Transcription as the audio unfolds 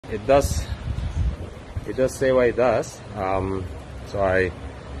it does say what it does. So I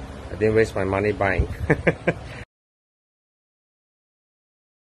didn't waste my money buying.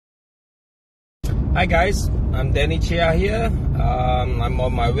 Hi guys, I'm Chia here. I'm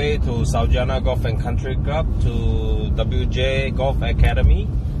on my way to Saujana Golf and Country Club to WJ Golf Academy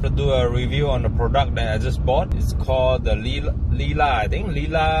to do a review on the product that I just bought. It's called the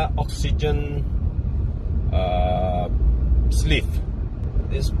LILA Oxygen sleeve.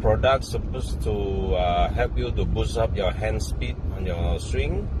 This product is supposed to help you to boost up your hand speed on your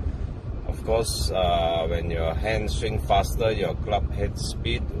swing. Of course, when your hand swing faster, your club head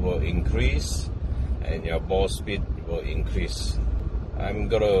speed will increase and your ball speed will increase. I'm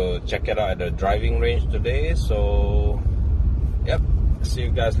gonna check it out at the driving range today, so yep, see you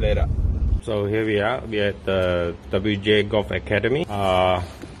guys later. So here we are at the WJ Golf Academy.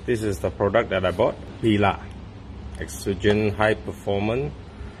 This is the product that I bought, LILA EXOGEN High Performance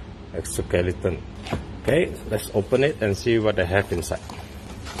Exoskeleton. Okay, let's open it and see what they have inside.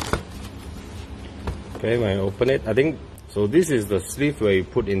 Okay, when I open it, I think so. This is the sleeve where you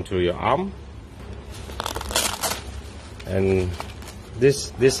put into your arm, and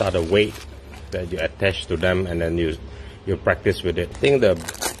these are the weight that you attach to them, and then you practice with it. I think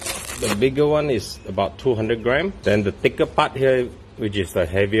the bigger one is about 200 grams. Then the thicker part here, which is the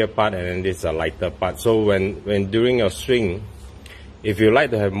heavier part, and then this is a lighter part. So when during your swing, if you like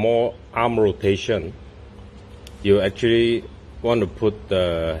to have more arm rotation, you actually want to put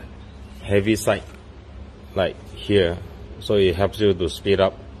the heavy side like here, so it helps you to speed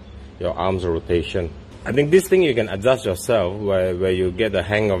up your arms rotation. I think this thing you can adjust yourself, where you get the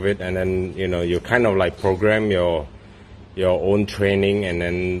hang of it, and then you kind of like program your own training, and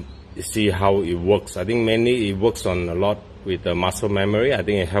then you see how it works. I think mainly it works on a lot with the muscle memory. I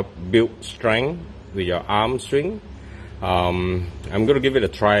think it helps build strength with your arm swing. I'm gonna give it a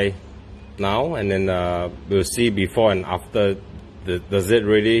try now, and then we'll see before and after. Does it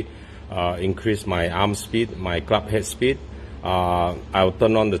really increase my arm speed, my club head speed? I'll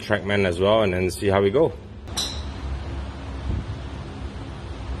turn on the TrackMan as well and then see how we go.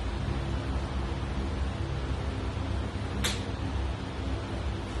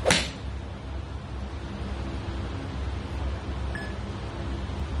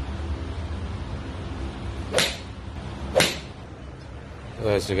 So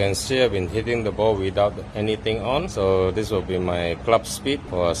as you can see, I've been hitting the ball without anything on. So this will be my club speed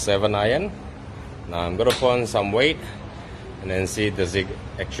for a 7-iron. Now I'm gonna put on some weight and then see does it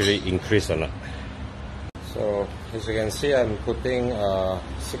actually increase or not. So as you can see, I'm putting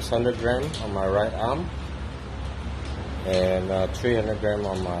 600 grams on my right arm and 300 grams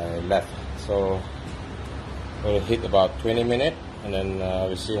on my left. So we'll hit about 20 minutes and then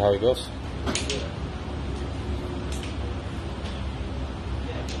we'll see how it goes.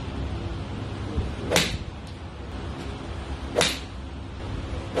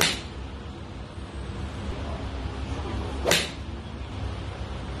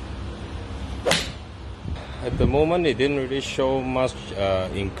 At the moment, it didn't really show much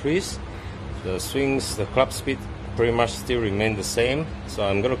increase. The swings, the club speed pretty much still remain the same. So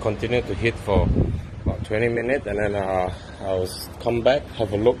I'm going to continue to hit for about 20 minutes, and then I'll come back,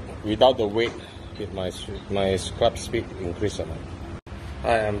 have a look without the weight, with my club speed increase or not.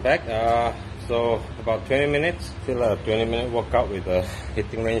 Hi, I'm back. So about 20 minutes, still a 20-minute workout with the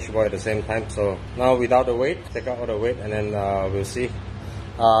hitting range boy at the same time. So now without the weight, take out all the weight, and then we'll see.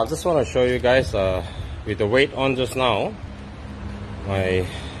 I just want to show you guys. With the weight on just now, my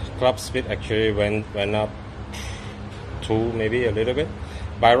club speed actually went up 2, maybe a little bit.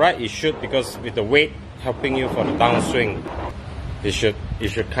 By right, it should, because with the weight helping you for the downswing, it should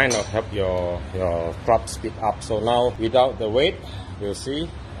kind of help your club speed up. So now without the weight, we'll see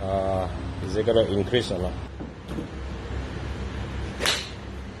is it gonna increase or not.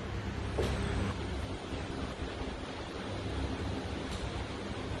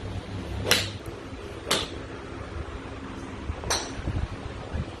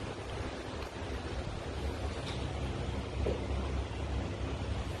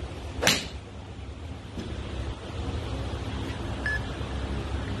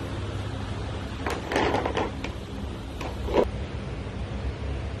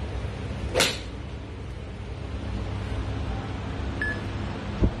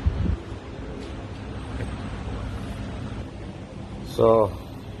 So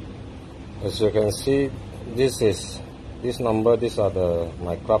as you can see, these are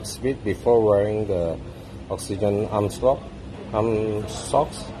my club speed before wearing the oxygen arm socks.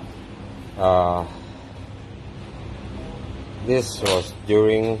 This was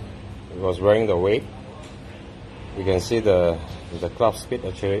during it was wearing the weight. You can see the the club speed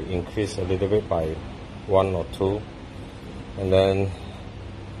actually increased a little bit by 1 or 2, and then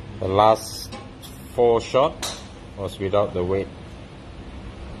the last 4 shots was without the weight.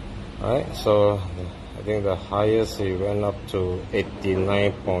 Alright, so I think the highest it went up to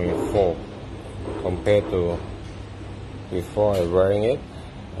 89.4 compared to before I wearing it.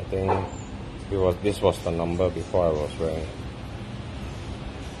 I think this was the number before I was wearing it.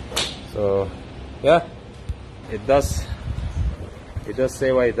 So yeah, it does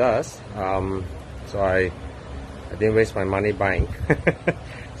say what it does. So I didn't waste my money buying.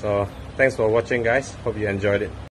 So thanks for watching, guys. Hope you enjoyed it.